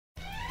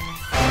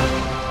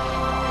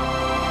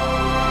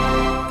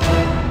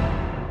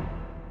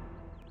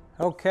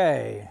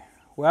Okay,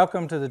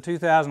 welcome to the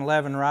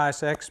 2011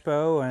 Rice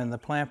Expo and the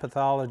plant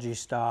pathology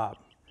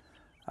stop.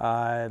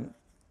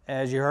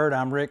 As you heard,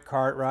 I'm Rick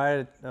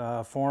Cartwright,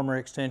 former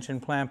extension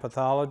plant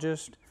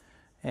pathologist,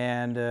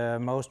 and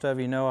most of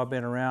you know I've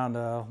been around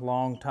a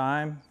long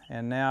time,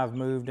 and now I've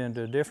moved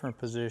into a different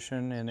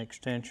position in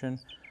extension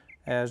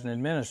as an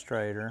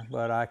administrator,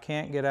 but I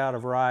can't get out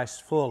of rice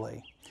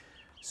fully.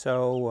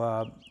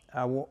 So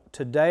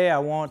today I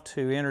want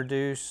to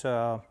introduce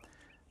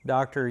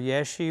Dr.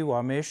 Yeshi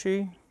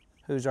Wamishi,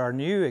 who's our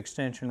new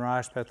extension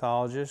rice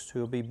pathologist,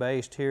 who will be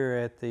based here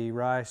at the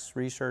Rice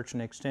Research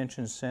and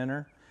Extension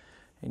Center.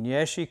 And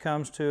Yeshi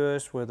comes to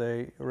us with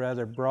a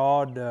rather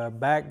broad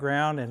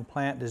background in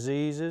plant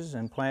diseases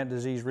and plant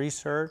disease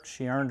research.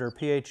 She earned her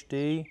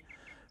PhD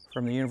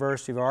from the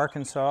University of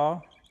Arkansas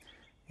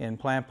in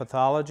plant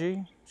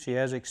pathology. She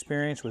has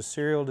experience with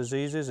cereal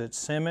diseases at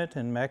Summit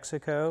in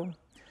Mexico.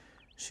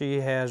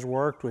 She has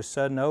worked with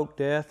sudden oak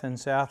death in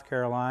South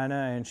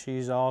Carolina, and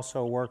she's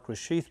also worked with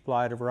sheath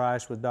blight of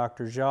rice with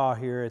Dr. Jha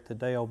here at the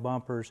Dale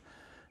Bumpers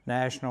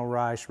National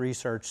Rice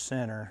Research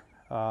Center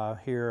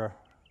here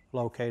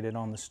located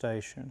on the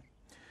station.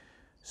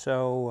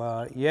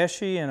 So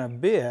Yeshi in a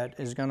bit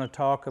is going to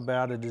talk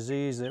about a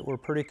disease that we're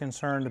pretty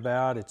concerned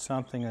about. It's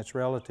something that's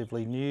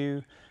relatively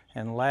new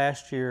and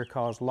last year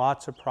caused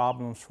lots of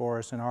problems for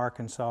us in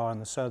Arkansas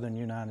and the southern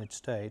United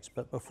States.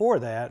 But before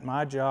that,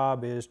 my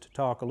job is to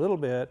talk a little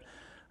bit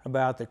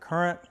about the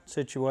current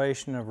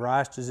situation of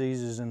rice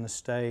diseases in the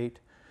state,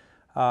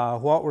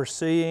 what we're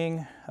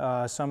seeing,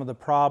 some of the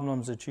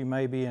problems that you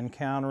may be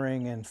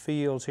encountering in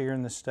fields here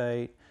in the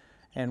state.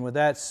 And with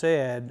that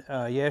said,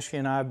 Yeshi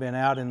and I have been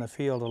out in the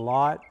field a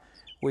lot.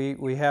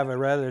 We have a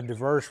rather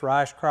diverse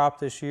rice crop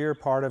this year,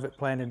 part of it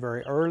planted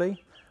very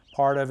early,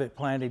 part of it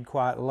planted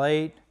quite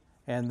late,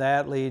 and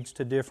that leads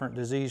to different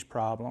disease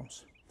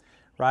problems.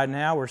 Right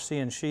now we're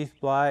seeing sheath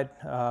blight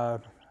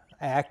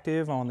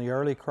active on the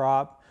early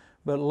crop,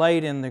 but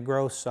late in the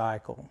growth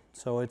cycle.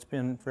 So it's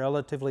been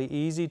relatively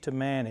easy to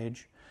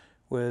manage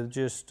with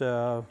just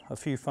a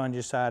few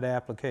fungicide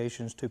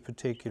applications to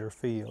particular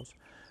fields.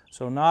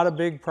 So not a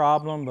big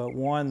problem, but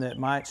one that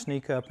might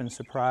sneak up and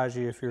surprise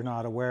you if you're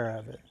not aware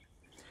of it.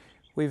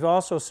 We've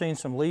also seen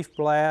some leaf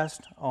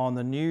blast on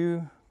the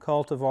new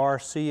cultivar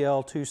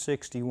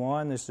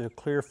CL261. This is a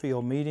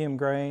Clearfield medium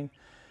grain,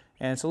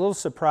 and it's a little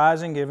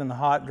surprising given the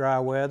hot, dry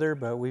weather,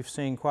 but we've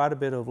seen quite a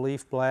bit of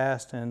leaf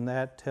blast, and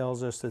that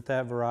tells us that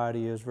that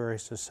variety is very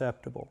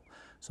susceptible.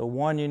 So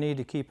one you need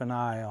to keep an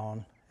eye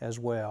on as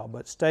well.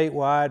 But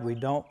statewide, we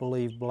don't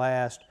believe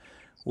blast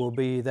will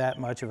be that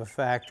much of a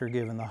factor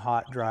given the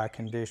hot, dry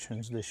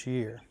conditions this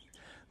year.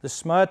 The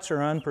smuts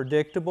are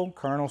unpredictable,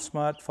 kernel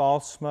smut,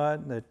 false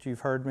smut that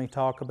you've heard me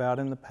talk about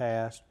in the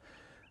past.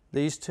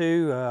 These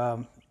two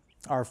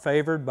are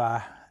favored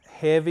by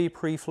heavy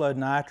pre-flood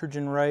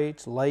nitrogen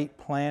rates, late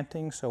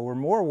planting, so we're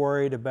more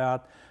worried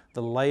about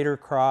the later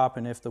crop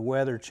and if the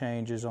weather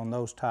changes on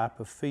those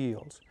type of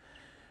fields.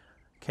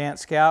 Can't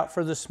scout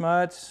for the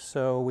smuts,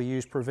 so we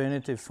use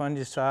preventative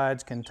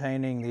fungicides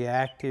containing the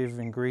active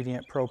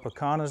ingredient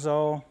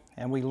propiconazole,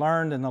 and we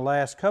learned in the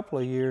last couple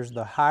of years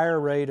the higher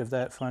rate of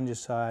that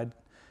fungicide,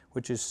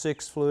 which is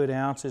 6 fluid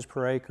ounces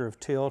per acre of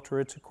tilt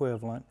or its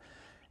equivalent,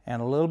 and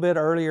a little bit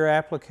earlier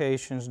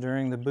applications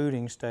during the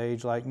booting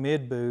stage, like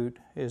mid-boot,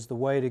 is the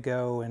way to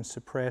go in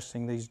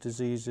suppressing these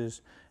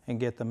diseases and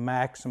get the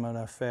maximum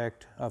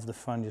effect of the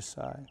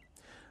fungicide.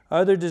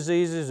 Other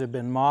diseases have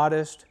been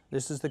modest.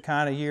 This is the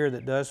kind of year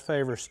that does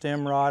favor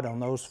stem rot on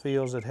those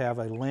fields that have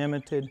a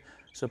limited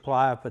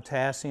supply of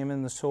potassium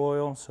in the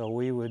soil, so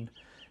we would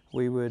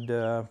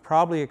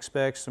probably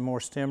expect some more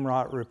stem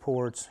rot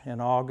reports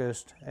in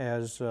August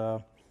as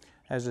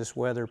this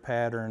weather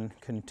pattern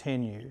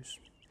continues.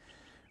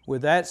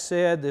 With that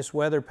said, this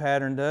weather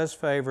pattern does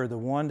favor the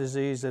one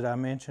disease that I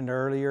mentioned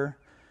earlier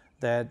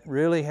that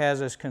really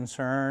has us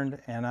concerned,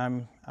 and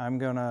I'm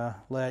going to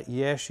let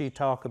Yeshi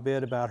talk a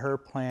bit about her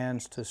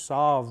plans to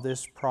solve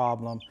this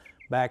problem,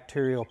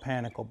 bacterial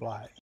panicle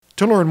blight.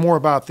 To learn more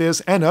about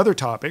this and other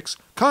topics,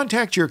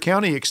 contact your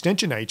county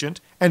extension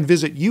agent and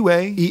visit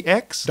uaex.edu.